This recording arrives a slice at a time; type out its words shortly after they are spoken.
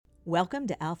Welcome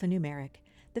to Alphanumeric,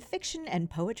 the fiction and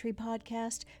poetry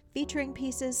podcast featuring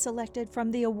pieces selected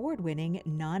from the award-winning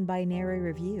NonBinary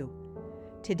Review.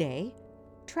 Today,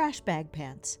 Trash Bag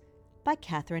Pants by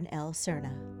Catherine L.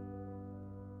 Cerna.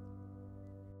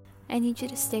 I need you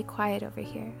to stay quiet over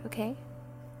here, okay?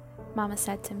 Mama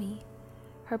said to me.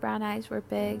 Her brown eyes were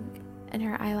big and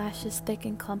her eyelashes thick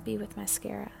and clumpy with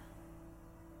mascara.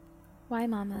 Why,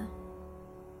 Mama?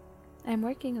 I'm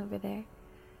working over there.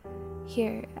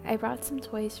 Here, I brought some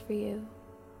toys for you.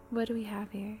 What do we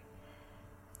have here?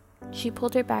 She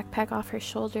pulled her backpack off her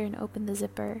shoulder and opened the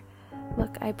zipper.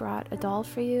 Look, I brought a doll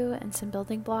for you and some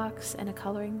building blocks and a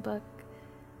coloring book.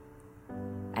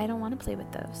 I don't want to play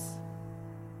with those.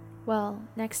 Well,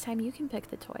 next time you can pick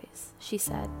the toys, she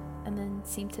said, and then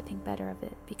seemed to think better of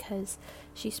it because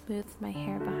she smoothed my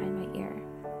hair behind my ear.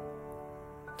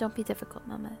 Don't be difficult,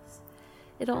 Mamas.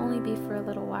 It'll only be for a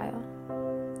little while.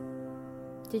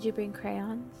 Did you bring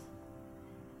crayons?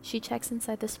 She checks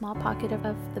inside the small pocket of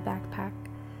the backpack,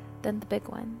 then the big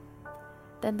one,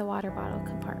 then the water bottle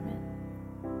compartment.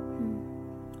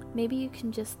 Maybe you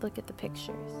can just look at the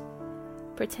pictures.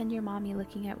 Pretend you're mommy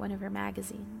looking at one of her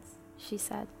magazines, she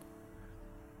said.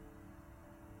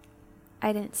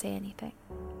 I didn't say anything,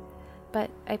 but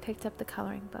I picked up the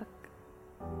coloring book.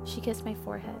 She kissed my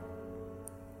forehead.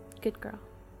 Good girl.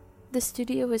 The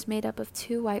studio was made up of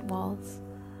 2 white walls,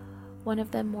 one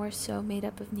of them more so made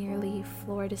up of nearly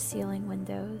floor-to-ceiling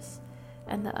windows,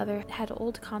 and the other had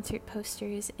old concert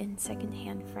posters in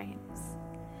second-hand frames.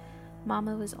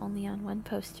 Mama was only on one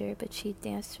poster, but she'd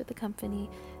danced with the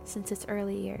company since its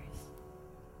early years.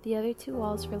 The other 2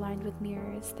 walls were lined with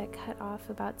mirrors that cut off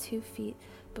about 2 feet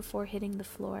before hitting the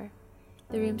floor.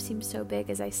 The room seemed so big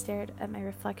as I stared at my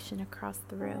reflection across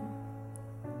the room.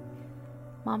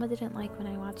 Mama didn't like when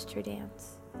I watched her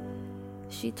dance.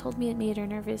 She told me it made her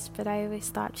nervous, but I always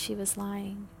thought she was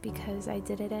lying because I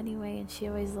did it anyway and she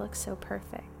always looked so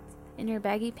perfect. In her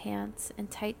baggy pants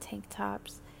and tight tank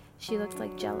tops, she looked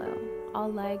like Jell-O,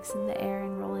 all legs in the air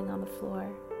and rolling on the floor.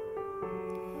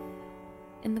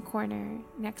 In the corner,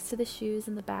 next to the shoes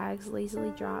and the bags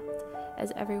lazily dropped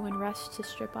as everyone rushed to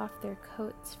strip off their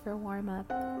coats for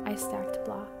warm-up, I stacked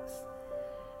blocks,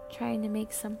 trying to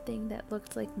make something that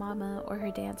looked like Mama or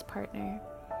her dance partner.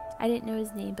 I didn't know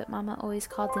his name, but Mama always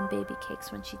called him Baby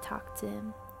Cakes when she talked to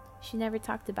him. She never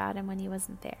talked about him when he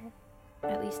wasn't there,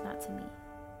 at least not to me.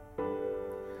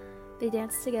 They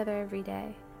danced together every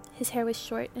day. His hair was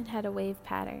short and had a wave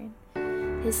pattern.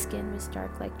 His skin was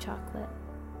dark like chocolate.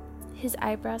 His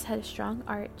eyebrows had a strong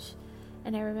arch,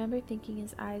 and I remember thinking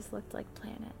his eyes looked like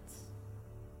planets.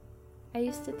 I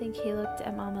used to think he looked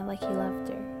at Mama like he loved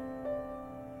her.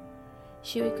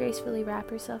 She would gracefully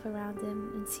wrap herself around him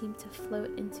and seem to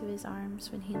float into his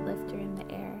arms when he'd lift her in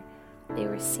the air. They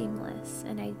were seamless,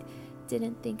 and I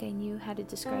didn't think I knew how to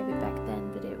describe it back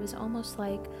then, but it was almost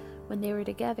like when they were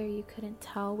together you couldn't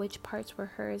tell which parts were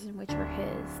hers and which were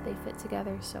his. They fit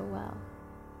together so well.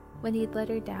 When he'd let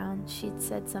her down, she'd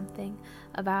said something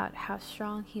about how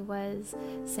strong he was,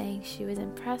 saying she was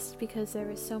impressed because there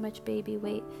was so much baby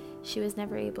weight she was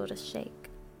never able to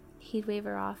shake. He'd wave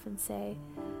her off and say,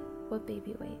 "What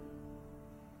baby weight?"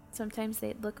 Sometimes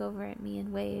they'd look over at me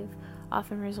and wave,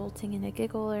 often resulting in a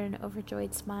giggle or an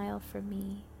overjoyed smile for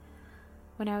me.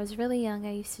 When I was really young,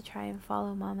 I used to try and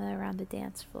follow Mama around the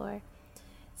dance floor.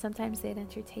 Sometimes they'd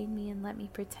entertain me and let me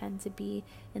pretend to be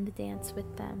in the dance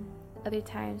with them. Other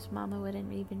times, Mama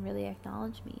wouldn't even really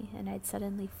acknowledge me, and I'd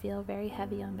suddenly feel very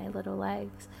heavy on my little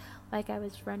legs, like I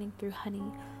was running through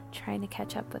honey, trying to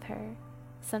catch up with her.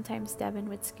 Sometimes Devin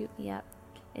would scoop me up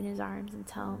in his arms and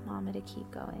tell Mama to keep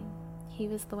going. He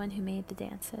was the one who made the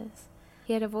dances.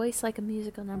 He had a voice like a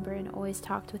musical number and always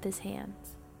talked with his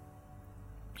hands.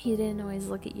 He didn't always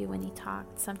look at you when he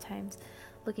talked, sometimes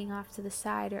looking off to the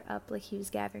side or up like he was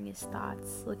gathering his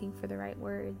thoughts, looking for the right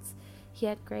words. He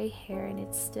had gray hair and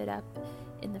it stood up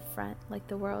in the front like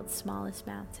the world's smallest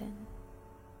mountain.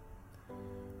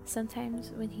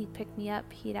 Sometimes when he'd pick me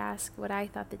up, he'd ask what I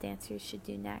thought the dancers should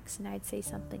do next, and I'd say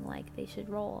something like they should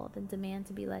roll, then demand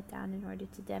to be let down in order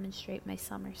to demonstrate my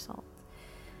somersault.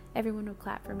 Everyone would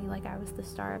clap for me like I was the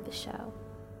star of the show.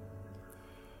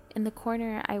 In the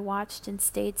corner, I watched and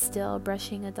stayed still,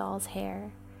 brushing a doll's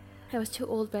hair. I was too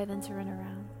old by then to run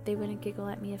around. They wouldn't giggle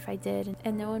at me if I did,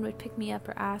 and no one would pick me up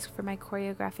or ask for my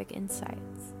choreographic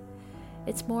insights.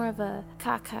 It's more of a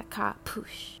ka-ka-ka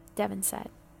push, Devin said.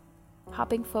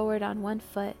 Hopping forward on one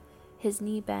foot, his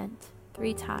knee bent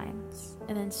 3 times,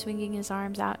 and then swinging his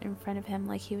arms out in front of him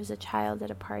like he was a child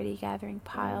at a party gathering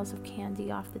piles of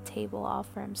candy off the table all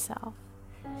for himself.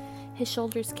 His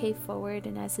shoulders caved forward,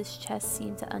 and as his chest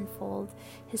seemed to unfold,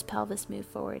 his pelvis moved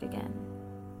forward again.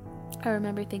 I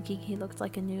remember thinking he looked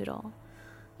like a noodle,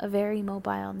 a very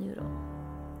mobile noodle.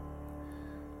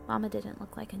 Mama didn't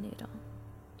look like a noodle.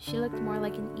 She looked more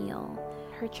like an eel.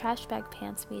 Her trash bag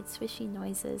pants made swishy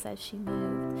noises as she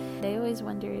moved. I always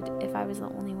wondered if I was the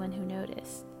only one who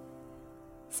noticed.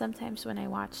 Sometimes when I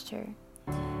watched her,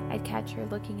 I'd catch her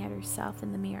looking at herself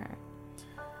in the mirror.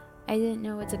 I didn't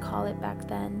know what to call it back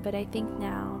then, but I think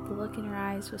now the look in her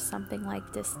eyes was something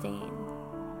like disdain.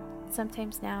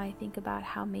 Sometimes now I think about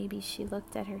how maybe she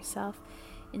looked at herself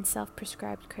in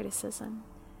self-prescribed criticism,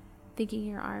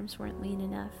 thinking her arms weren't lean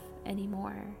enough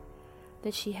anymore,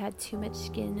 that she had too much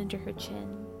skin under her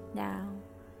chin now,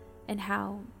 and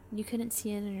how you couldn't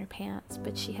see it in her pants,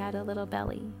 but she had a little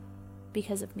belly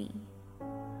because of me.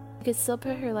 She could still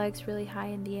put her legs really high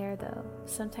in the air though.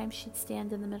 Sometimes she'd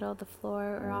stand in the middle of the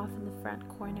floor or off in the front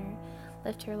corner,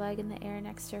 lift her leg in the air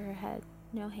next to her head,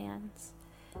 no hands,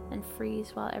 and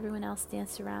freeze while everyone else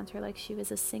danced around her like she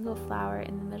was a single flower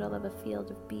in the middle of a field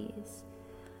of bees.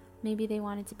 Maybe they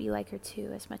wanted to be like her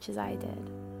too, as much as I did.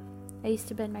 I used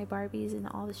to bend my Barbies in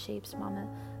all the shapes Mama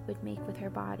would make with her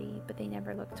body, but they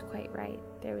never looked quite right.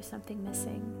 There was something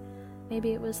missing.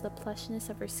 Maybe it was the plushness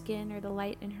of her skin, or the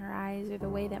light in her eyes, or the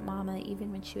way that Mama, even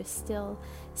when she was still,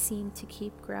 seemed to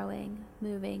keep growing,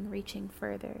 moving, reaching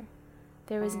further.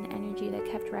 There was an energy that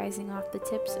kept rising off the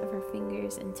tips of her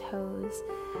fingers and toes.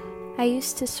 I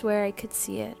used to swear I could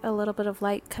see it, a little bit of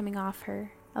light coming off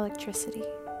her, electricity.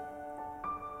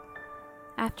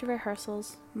 After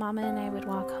rehearsals, Mama and I would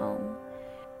walk home,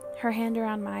 her hand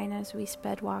around mine as we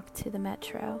sped walked to the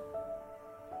metro.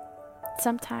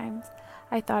 Sometimes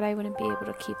I thought I wouldn't be able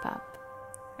to keep up.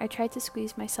 I tried to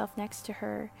squeeze myself next to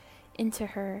her, into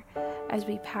her, as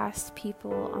we passed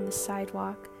people on the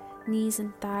sidewalk. Knees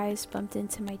and thighs bumped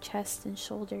into my chest and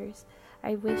shoulders.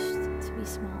 I wished to be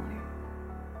smaller.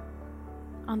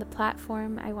 On the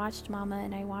platform, I watched Mama,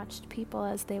 and I watched people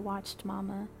as they watched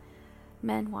Mama.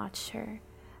 Men watched her.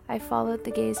 I followed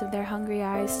the gaze of their hungry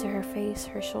eyes to her face,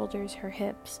 her shoulders, her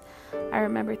hips. I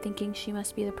remember thinking she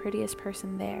must be the prettiest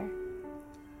person there.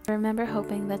 I remember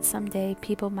hoping that someday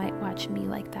people might watch me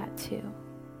like that too.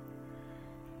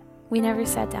 We never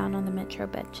sat down on the metro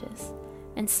benches.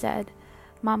 Instead,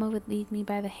 Mama would lead me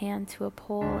by the hand to a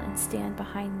pole and stand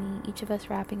behind me, each of us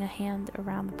wrapping a hand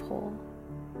around the pole.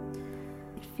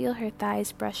 I'd feel her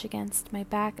thighs brush against my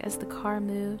back as the car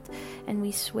moved and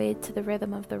we swayed to the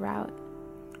rhythm of the route.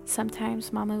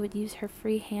 Sometimes Mama would use her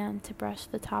free hand to brush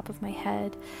the top of my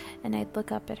head, and I'd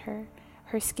look up at her.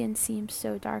 Her skin seemed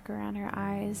so dark around her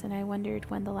eyes, and I wondered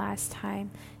when the last time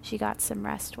she got some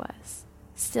rest was.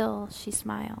 Still, she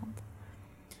smiled.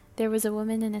 There was a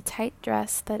woman in a tight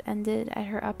dress that ended at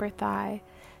her upper thigh.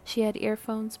 She had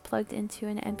earphones plugged into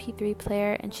an MP3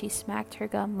 player, and she smacked her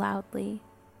gum loudly.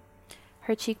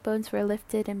 Her cheekbones were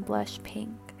lifted and blushed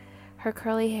pink. Her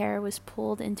curly hair was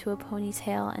pulled into a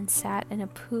ponytail and sat in a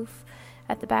poof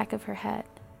at the back of her head,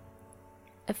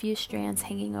 a few strands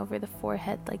hanging over the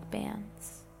forehead like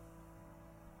bands.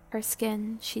 Her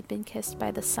skin, she'd been kissed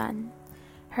by the sun.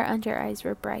 Her under eyes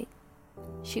were bright.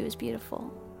 She was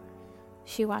beautiful.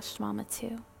 She watched Mama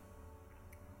too.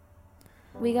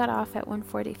 We got off at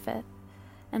 145th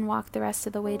and walked the rest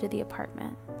of the way to the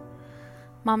apartment,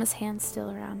 Mama's hand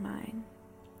still around mine.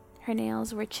 Her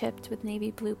nails were chipped with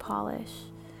navy blue polish.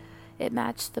 It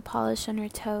matched the polish on her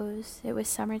toes. It was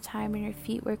summertime and her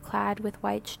feet were clad with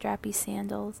white strappy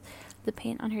sandals. The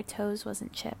paint on her toes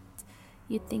wasn't chipped.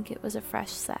 You'd think it was a fresh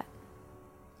set.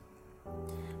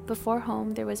 Before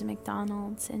home there was a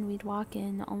McDonald's, and we'd walk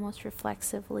in almost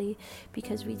reflexively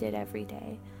because we did every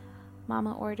day.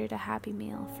 Mama ordered a Happy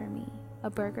Meal for me,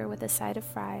 a burger with a side of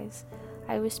fries.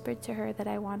 I whispered to her that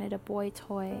I wanted a boy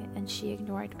toy, and she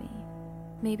ignored me.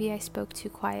 Maybe I spoke too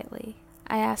quietly.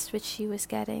 I asked what she was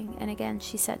getting, and again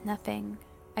she said nothing.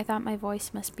 I thought my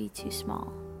voice must be too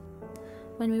small.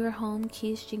 When we were home,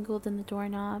 keys jingled in the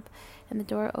doorknob, and the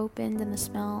door opened, and the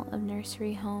smell of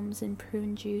nursery homes and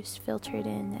prune juice filtered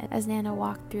in as Nana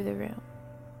walked through the room.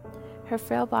 Her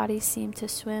frail body seemed to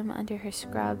swim under her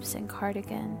scrubs and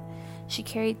cardigan. She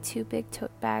carried 2 big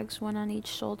tote bags, one on each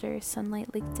shoulder.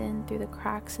 Sunlight leaked in through the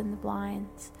cracks in the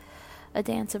blinds, a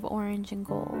dance of orange and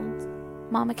gold.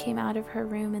 Mama came out of her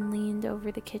room and leaned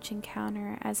over the kitchen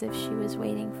counter as if she was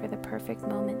waiting for the perfect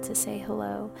moment to say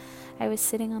hello. I was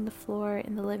sitting on the floor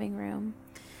in the living room,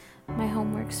 my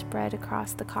homework spread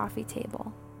across the coffee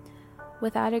table.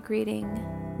 Without a greeting,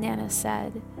 Nana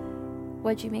said,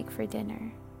 "What'd you make for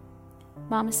dinner?"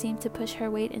 Mama seemed to push her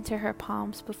weight into her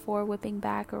palms before whipping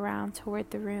back around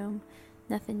toward the room.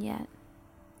 Nothing yet.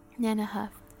 Nana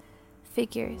huffed.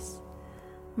 "Figures."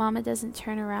 Mama doesn't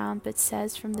turn around but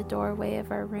says from the doorway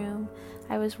of our room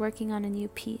I was working on a new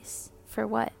piece. For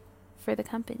what? For the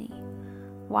company.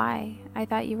 Why? I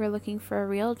thought you were looking for a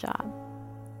real job.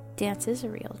 Dance is a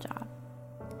real job.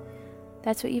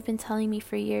 That's what you've been telling me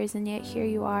for years, and yet here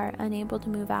you are, unable to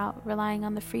move out, relying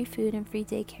on the free food and free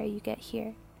daycare you get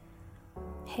here.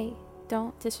 Hey,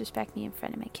 don't disrespect me in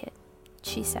front of my kid.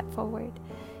 She stepped forward.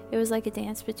 It was like a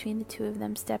dance between the two of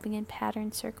them, stepping in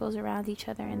patterned circles around each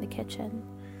other in the kitchen.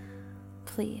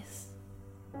 Please.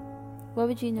 What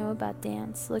would you know about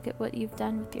dance? Look at what you've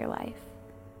done with your life.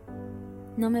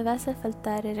 No me vas a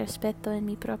faltar el respeto en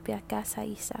mi propia casa,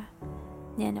 Isa.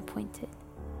 Nana pointed.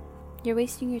 You're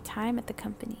wasting your time at the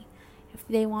company. If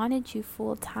they wanted you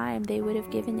full time, they would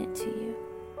have given it to you.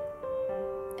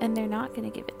 And they're not going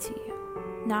to give it to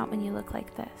you. Not when you look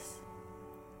like this.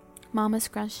 Mama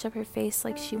scrunched up her face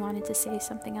like she wanted to say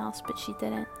something else, but she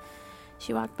didn't.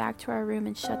 She walked back to our room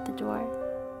and shut the door.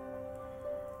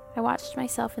 I watched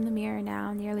myself in the mirror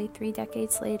now, nearly 3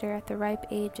 decades later, at the ripe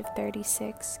age of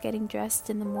 36. Getting dressed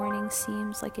in the morning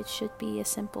seems like it should be a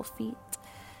simple feat.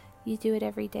 You do it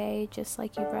every day, just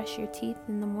like you brush your teeth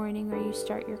in the morning, or you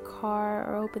start your car,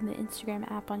 or open the Instagram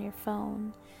app on your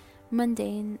phone.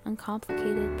 Mundane,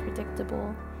 uncomplicated,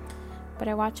 predictable. But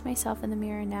I watch myself in the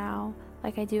mirror now,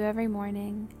 like I do every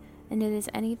morning, and it is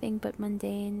anything but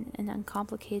mundane and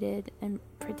uncomplicated and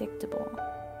predictable.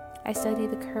 I study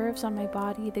the curves on my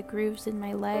body, the grooves in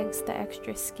my legs, the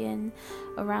extra skin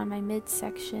around my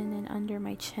midsection and under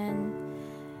my chin.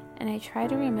 And I try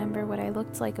to remember what I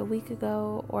looked like a week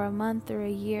ago, or a month, or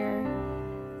a year.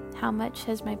 How much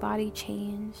has my body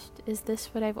changed? Is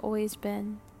this what I've always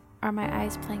been? Are my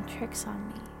eyes playing tricks on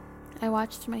me? I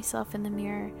watched myself in the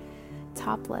mirror,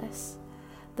 topless,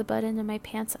 the button of my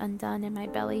pants undone and my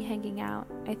belly hanging out.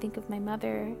 I think of my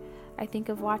mother. I think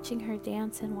of watching her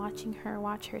dance and watching her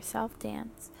watch herself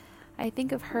dance. I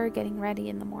think of her getting ready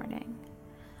in the morning.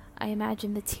 I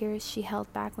imagine the tears she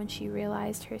held back when she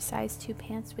realized her size 2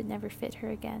 pants would never fit her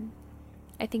again.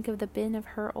 I think of the bin of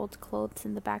her old clothes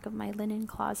in the back of my linen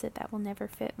closet that will never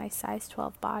fit my size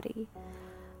 12 body.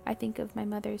 I think of my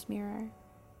mother's mirror.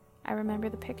 I remember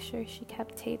the picture she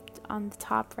kept taped on the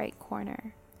top right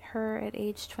corner. Her at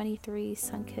age 23,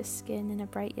 sun-kissed skin in a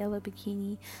bright yellow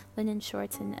bikini, linen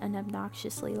shorts, and an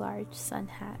obnoxiously large sun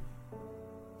hat.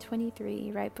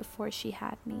 23, right before she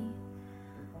had me.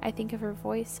 I think of her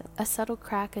voice, a subtle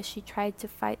crack as she tried to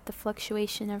fight the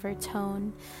fluctuation of her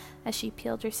tone, as she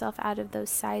peeled herself out of those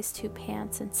size 2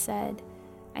 pants and said,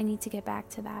 I need to get back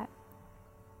to that.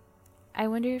 I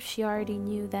wonder if she already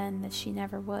knew then that she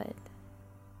never would.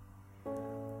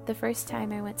 The first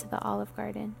time I went to the Olive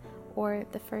Garden, or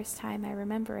the first time I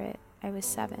remember it, I was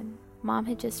 7. Mom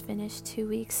had just finished 2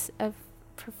 weeks of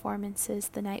performances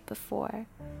the night before.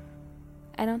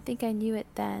 I don't think I knew it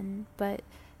then, but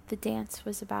the dance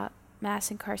was about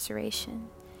mass incarceration,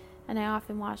 and I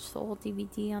often watch the old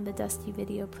DVD on the dusty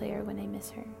video player when I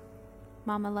miss her.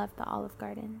 Mama loved the Olive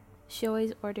Garden. She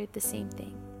always ordered the same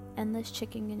thing, endless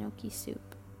chicken gnocchi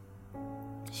soup.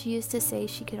 She used to say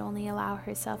she could only allow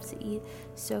herself to eat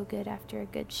so good after a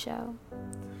good show.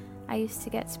 I used to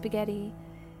get spaghetti.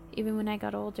 Even when I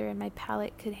got older and my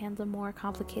palate could handle more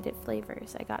complicated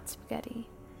flavors, I got spaghetti.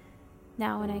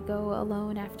 Now when I go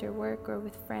alone after work or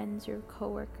with friends or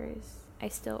coworkers, I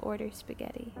still order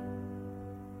spaghetti.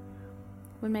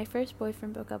 When my first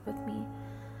boyfriend broke up with me,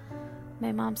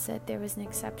 my mom said there was an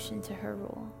exception to her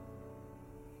rule.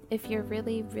 If you're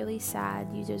really, really sad,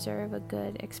 you deserve a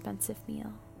good, expensive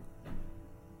meal.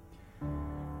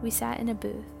 We sat in a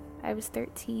booth. I was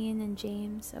 13 and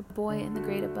James, a boy in the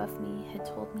grade above me, had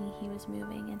told me he was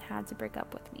moving and had to break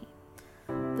up with me.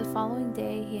 The following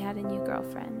day, he had a new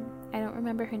girlfriend. I don't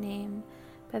remember her name,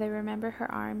 but I remember her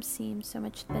arms seemed so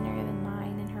much thinner than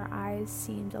mine, and her eyes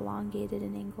seemed elongated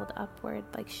and angled upward,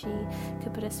 like she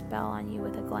could put a spell on you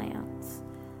with a glance.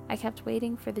 I kept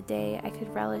waiting for the day I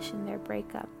could relish in their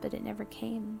breakup, but it never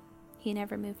came. He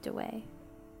never moved away.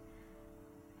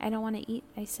 I don't want to eat,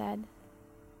 I said.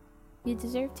 You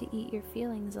deserve to eat your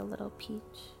feelings a little, Peach.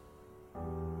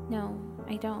 No,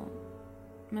 I don't.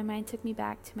 My mind took me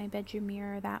back to my bedroom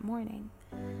mirror that morning,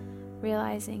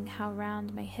 realizing how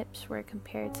round my hips were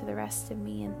compared to the rest of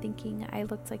me, and thinking I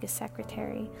looked like a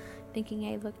secretary, thinking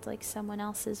I looked like someone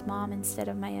else's mom instead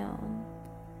of my own.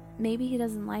 Maybe he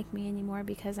doesn't like me anymore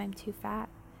because I'm too fat.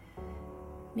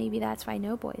 Maybe that's why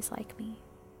no boys like me.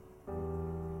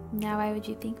 Now why would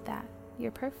you think that?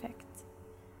 You're perfect.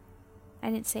 I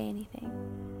didn't say anything,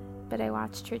 but I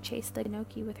watched her chase the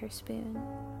gnocchi with her spoon.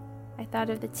 I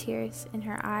thought of the tears in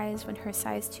her eyes when her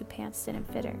size 2 pants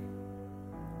didn't fit her.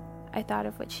 I thought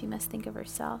of what she must think of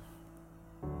herself.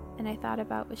 and I thought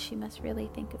about what she must really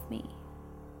think of me.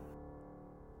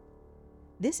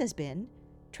 This has been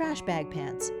Trash Bag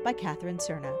Pants by Catherine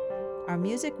Cerna. Our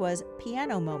music was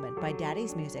Piano Moment by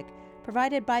Daddy's Music,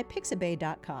 provided by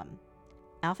Pixabay.com.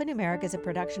 Alphanumeric is a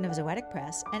production of Zoetic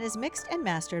Press and is mixed and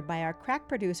mastered by our crack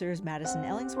producers Madison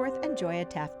Ellingsworth and Joya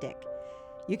Taft-Dick.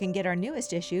 You can get our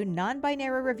newest issue,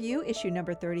 Non-Binary Review, issue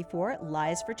number 34,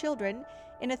 Lies for Children,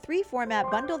 in a 3-format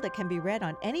bundle that can be read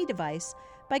on any device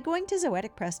by going to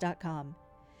zoeticpress.com.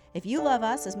 If you love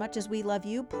us as much as we love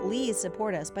you, please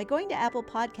support us by going to Apple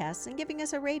Podcasts and giving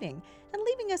us a rating and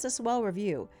leaving us a swell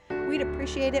review. We'd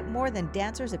appreciate it more than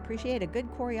dancers appreciate a good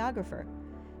choreographer.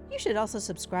 You should also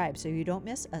subscribe so you don't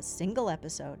miss a single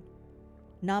episode.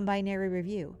 Non-Binary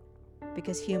Review,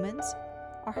 because humans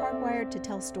are hardwired to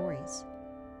tell stories.